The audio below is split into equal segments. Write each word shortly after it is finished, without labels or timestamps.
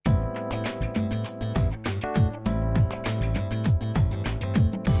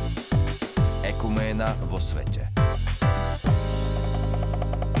žilina vo svete.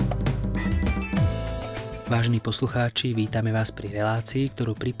 Vážení poslucháči, vítame vás pri relácii,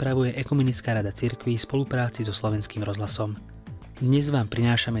 ktorú pripravuje Ekumenická rada cirkví v spolupráci so Slovenským rozhlasom. Dnes vám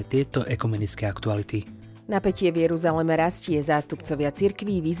prinášame tieto ekumenické aktuality. Napätie v Jeruzaleme rastie, zástupcovia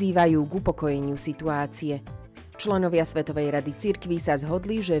cirkví vyzývajú k upokojeniu situácie. Členovia Svetovej rady cirkví sa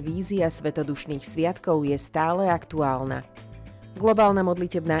zhodli, že vízia svetodušných sviatkov je stále aktuálna. Globálna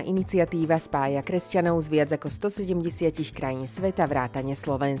modlitebná iniciatíva spája kresťanov z viac ako 170 krajín sveta vrátane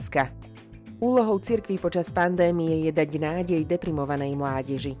Slovenska. Úlohou cirkví počas pandémie je dať nádej deprimovanej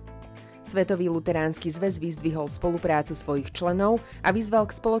mládeži. Svetový luteránsky zväz vyzdvihol spoluprácu svojich členov a vyzval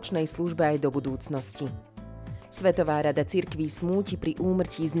k spoločnej službe aj do budúcnosti. Svetová rada cirkví smúti pri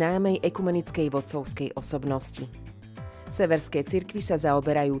úmrtí známej ekumenickej vodcovskej osobnosti. Severské cirkvi sa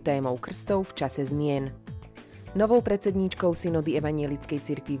zaoberajú témou krstov v čase zmien. Novou predsedníčkou synody evanielickej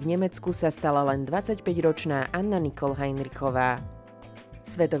cirkvi v Nemecku sa stala len 25-ročná Anna Nicole Heinrichová.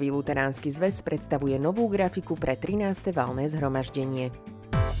 Svetový luteránsky zväz predstavuje novú grafiku pre 13. valné zhromaždenie.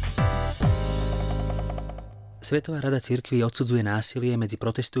 Svetová rada cirkví odsudzuje násilie medzi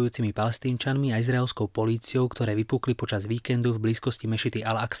protestujúcimi Palestínčanmi a izraelskou políciou, ktoré vypukli počas víkendu v blízkosti mešity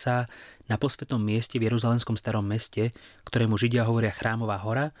Al-Aqsa na posvätnom mieste v Jeruzalemskom starom meste, ktorému Židia hovoria Chrámová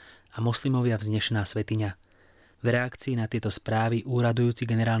hora a moslimovia Vznešená svätyňa. V reakcii na tieto správy úradujúci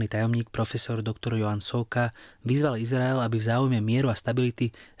generálny tajomník profesor dr. Joan Sóka vyzval Izrael, aby v záujme mieru a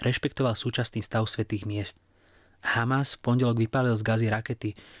stability rešpektoval súčasný stav svätých miest. Hamas v pondelok vypálil z Gazy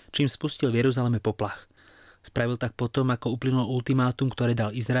rakety, čím spustil v Jeruzaleme poplach. Spravil tak potom, ako uplynulo ultimátum, ktoré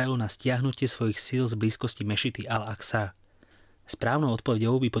dal Izraelu na stiahnutie svojich síl z blízkosti mešity Al-Aqsa. Správnou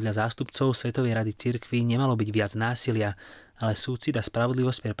odpoveďou by podľa zástupcov Svetovej rady cirkví nemalo byť viac násilia, ale súcit a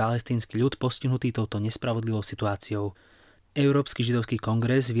spravodlivosť pre palestínsky ľud postihnutý touto nespravodlivou situáciou. Európsky židovský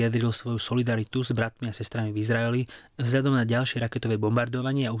kongres vyjadril svoju solidaritu s bratmi a sestrami v Izraeli vzhľadom na ďalšie raketové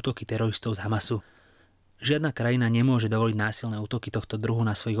bombardovanie a útoky teroristov z Hamasu. Žiadna krajina nemôže dovoliť násilné útoky tohto druhu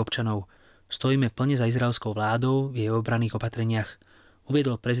na svojich občanov. Stojíme plne za izraelskou vládou v jej obranných opatreniach,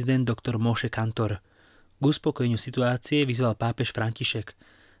 uviedol prezident dr. Moshe Kantor. K uspokojeniu situácie vyzval pápež František.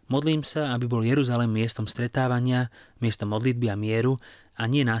 Modlím sa, aby bol Jeruzalém miestom stretávania, miestom modlitby a mieru a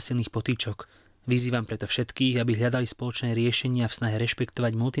nie násilných potýčok. Vyzývam preto všetkých, aby hľadali spoločné riešenia v snahe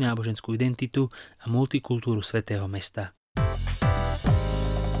rešpektovať multináboženskú identitu a multikultúru svätého mesta.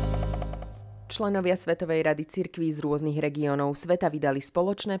 Členovia Svetovej rady cirkví z rôznych regiónov sveta vydali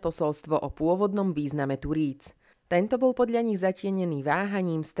spoločné posolstvo o pôvodnom význame Turíc. Tento bol podľa nich zatienený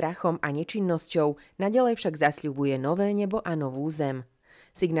váhaním, strachom a nečinnosťou, naďalej však zasľubuje nové nebo a novú zem.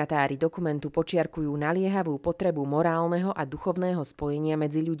 Signatári dokumentu počiarkujú naliehavú potrebu morálneho a duchovného spojenia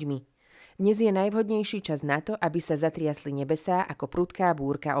medzi ľuďmi. Dnes je najvhodnejší čas na to, aby sa zatriasli nebesá ako prudká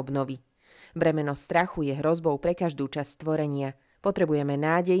búrka obnovy. Bremeno strachu je hrozbou pre každú časť stvorenia. Potrebujeme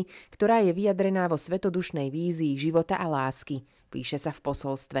nádej, ktorá je vyjadrená vo svetodušnej vízii života a lásky, píše sa v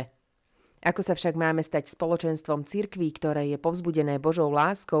posolstve. Ako sa však máme stať spoločenstvom cirkví, ktoré je povzbudené Božou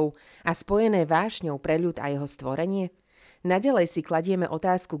láskou a spojené vášňou pre ľud a jeho stvorenie? Naďalej si kladieme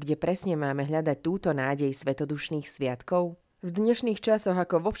otázku, kde presne máme hľadať túto nádej svetodušných sviatkov. V dnešných časoch,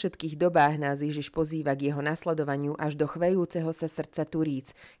 ako vo všetkých dobách, nás Ježiš pozýva k jeho nasledovaniu až do chvejúceho sa srdca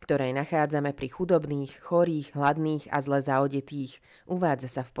Turíc, ktoré nachádzame pri chudobných, chorých, hladných a zle zaodetých,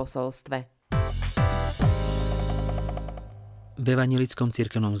 uvádza sa v posolstve. V evanjelickom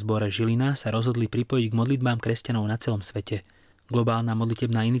cirkevnom zbore Žilina sa rozhodli pripojiť k modlitbám kresťanov na celom svete. Globálna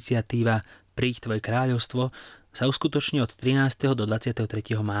modlitebná iniciatíva Príď tvoje kráľovstvo sa uskutoční od 13. do 23.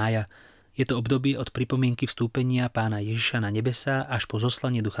 mája. Je to obdobie od pripomienky vstúpenia Pána Ježiša na nebesá až po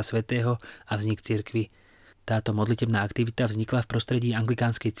zoslanie Ducha Svätého a vznik cirkvi. Táto modlitebná aktivita vznikla v prostredí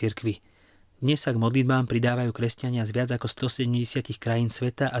anglikánskej cirkvi. Dnes sa k modlitbám pridávajú kresťania z viac ako 170 krajín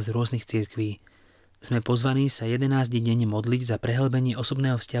sveta a z rôznych cirkví. Sme pozvaní sa 11 denne modliť za prehlbenie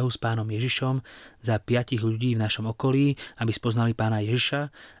osobného vzťahu s Pánom Ježišom, za 5 ľudí v našom okolí, aby spoznali Pána Ježiša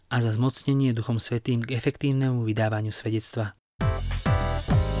a za zmocnenie Duchom Svätým k efektívnemu vydávaniu svedectva.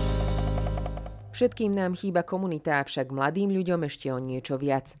 Všetkým nám chýba komunita, avšak mladým ľuďom ešte o niečo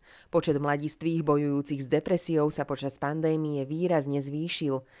viac. Počet mladistvých bojujúcich s depresiou sa počas pandémie výrazne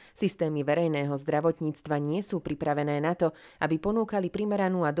zvýšil. Systémy verejného zdravotníctva nie sú pripravené na to, aby ponúkali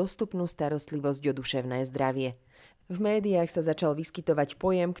primeranú a dostupnú starostlivosť o duševné zdravie. V médiách sa začal vyskytovať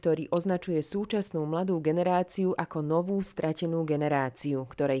pojem, ktorý označuje súčasnú mladú generáciu ako novú stratenú generáciu,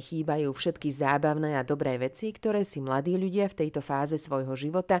 ktorej chýbajú všetky zábavné a dobré veci, ktoré si mladí ľudia v tejto fáze svojho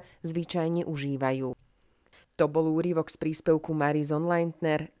života zvyčajne užívajú. To bol úryvok z príspevku Marison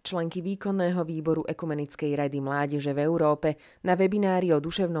Leintner, členky výkonného výboru Ekumenickej rady mládeže v Európe, na webinári o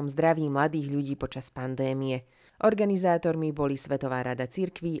duševnom zdraví mladých ľudí počas pandémie. Organizátormi boli Svetová rada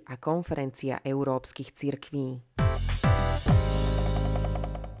cirkví a Konferencia európskych cirkví.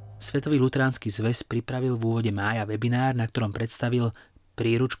 Svetový luteránsky zväz pripravil v úvode mája webinár, na ktorom predstavil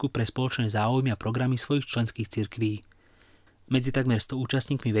príručku pre spoločné záujmy a programy svojich členských cirkví. Medzi takmer 100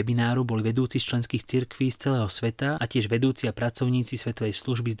 účastníkmi webináru boli vedúci z členských cirkví z celého sveta a tiež vedúci a pracovníci svetovej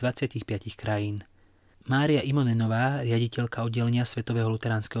služby z 25 krajín. Mária Imonenová, riaditeľka oddelenia Svetového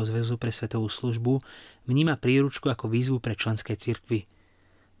luteránskeho zväzu pre svetovú službu, vníma príručku ako výzvu pre členské cirkvi.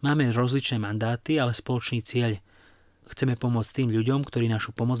 Máme rozličné mandáty, ale spoločný cieľ. Chceme pomôcť tým ľuďom, ktorí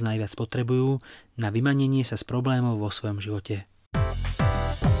našu pomoc najviac potrebujú, na vymanenie sa z problémov vo svojom živote.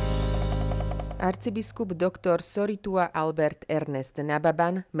 Arcibiskup dr. Soritua Albert Ernest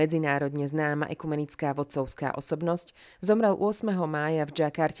Nababan, medzinárodne známa ekumenická vodcovská osobnosť, zomrel 8. mája v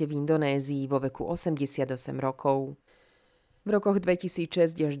Džakarte v Indonézii vo veku 88 rokov. V rokoch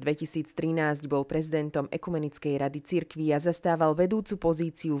 2006 až 2013 bol prezidentom Ekumenickej rady cirkví a zastával vedúcu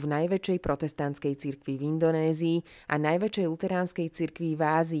pozíciu v najväčšej protestantskej cirkvi v Indonézii a najväčšej luteránskej cirkvi v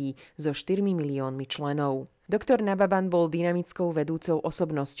Ázii so 4 miliónmi členov. Doktor Nababan bol dynamickou vedúcou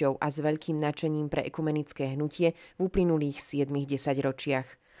osobnosťou a s veľkým nadšením pre ekumenické hnutie v uplynulých 7-10 ročiach.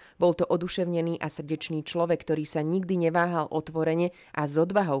 Bol to oduševnený a srdečný človek, ktorý sa nikdy neváhal otvorene a s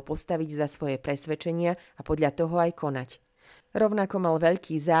odvahou postaviť za svoje presvedčenia a podľa toho aj konať. Rovnako mal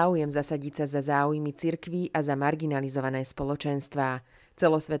veľký záujem zasadiť sa za záujmy cirkví a za marginalizované spoločenstvá.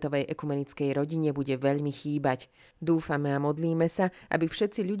 Celosvetovej ekumenickej rodine bude veľmi chýbať. Dúfame a modlíme sa, aby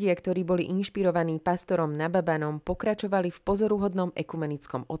všetci ľudia, ktorí boli inšpirovaní pastorom Nababanom, pokračovali v pozoruhodnom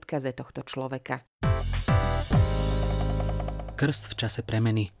ekumenickom odkaze tohto človeka. Krst v čase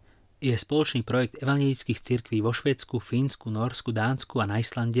premeny je spoločný projekt evanjelických cirkví vo Švédsku, Fínsku, Norsku, Dánsku a na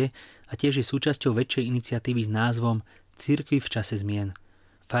Islande a tiež je súčasťou väčšej iniciatívy s názvom Cirkvi v čase zmien.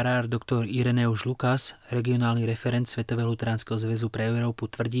 Farár dr. Ireneusz Lukas, regionálny referent Svetového luteránskeho zväzu pre Európu,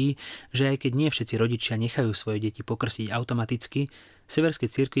 tvrdí, že aj keď nie všetci rodičia nechajú svoje deti pokrstiť automaticky, severské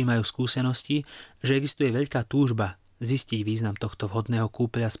cirkvi majú skúsenosti, že existuje veľká túžba zistiť význam tohto vhodného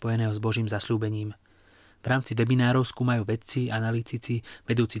kúpeľa spojeného s Božím zasľúbením. V rámci webinárov skúmajú vedci, analytici,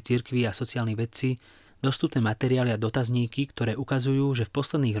 vedúci cirkvi a sociálni vedci dostupné materiály a dotazníky, ktoré ukazujú, že v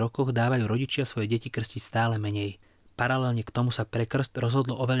posledných rokoch dávajú rodičia svoje deti krstiť stále menej. Paralelne k tomu sa pre krst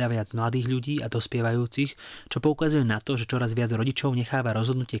rozhodlo oveľa viac mladých ľudí a dospievajúcich, čo poukazuje na to, že čoraz viac rodičov necháva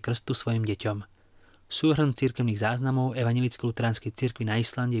rozhodnutie krstu svojim deťom. Súhrn cirkevných záznamov Evanjelickej luteránskej cirkvi na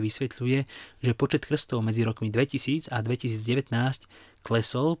Islande vysvetľuje, že počet krstov medzi rokmi 2000 a 2019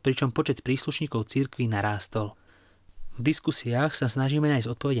 klesol, pričom počet príslušníkov cirkvi narástol. V diskusiách sa snažíme nájsť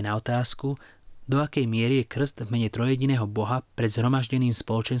odpovede na otázku, do akej miery je krst v mene trojjediného Boha pred zhromaždeným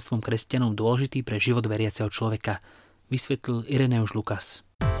spoločenstvom kresťanov dôležitý pre život veriaceho človeka, vysvetlil Ireneusz Lukas.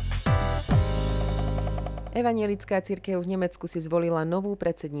 Evanjelická cirkev v Nemecku si zvolila novú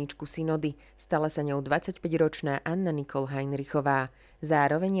predsedníčku synody. Stala sa ňou 25-ročná Anna Nicole Heinrichová.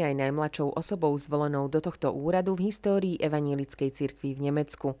 Zároveň je aj najmladšou osobou zvolenou do tohto úradu v histórii evanjelickej cirkvi v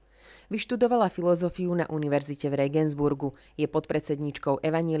Nemecku. Vyštudovala filozofiu na univerzite v Regensburgu, je podpredsedníčkou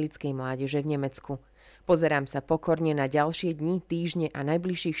evanjelickej mládeže v Nemecku. Pozerám sa pokorne na ďalšie dni, týždne a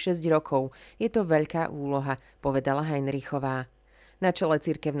najbližších 6 rokov. Je to veľká úloha, povedala Heinrichová. Na čele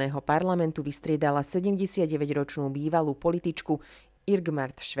cirkevného parlamentu vystriedala 79-ročnú bývalú političku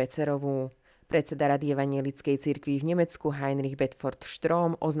Irgmard Švecerovú. Predseda Rady evanjelickej cirkvi v Nemecku Heinrich Bedford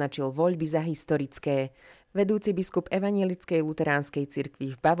Strom označil voľby za historické. Vedúci biskup Evanjelickej luteránskej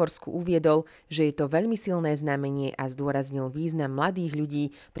cirkvi v Bavorsku uviedol, že je to veľmi silné znamenie a zdôraznil význam mladých ľudí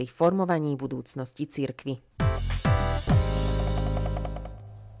pri formovaní budúcnosti cirkvi.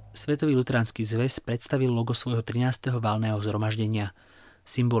 Svetový luteránsky zväz predstavil logo svojho 13. valného zhromaždenia.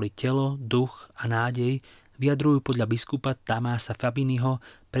 Symboly telo, duch a nádej vyjadrujú podľa biskupa Tamása Fabiniho,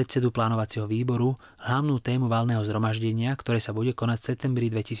 predsedu plánovacieho výboru, hlavnú tému valného zhromaždenia, ktoré sa bude konať v septembri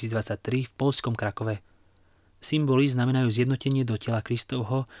 2023 v poľskom Krakove. Symboly znamenajú zjednotenie do tela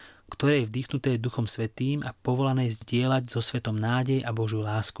Kristovho, ktoré je vdýchnuté Duchom Svätým a povolané zdieľať so svetom nádej a Božiu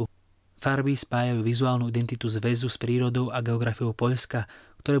lásku. Farby spájajú vizuálnu identitu zväzu s prírodou a geografiou Poľska,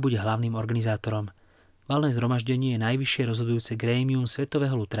 ktoré bude hlavným organizátorom. Valné zhromaždenie je najvyššie rozhodujúce grémium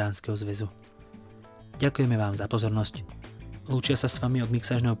Svetového luteránskeho zväzu. Ďakujeme vám za pozornosť. Lúčia sa s vami od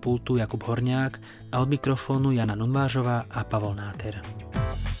mixážneho pultu Jakub Horňák a od mikrofónu Jana Nunvážová a Pavol Náter.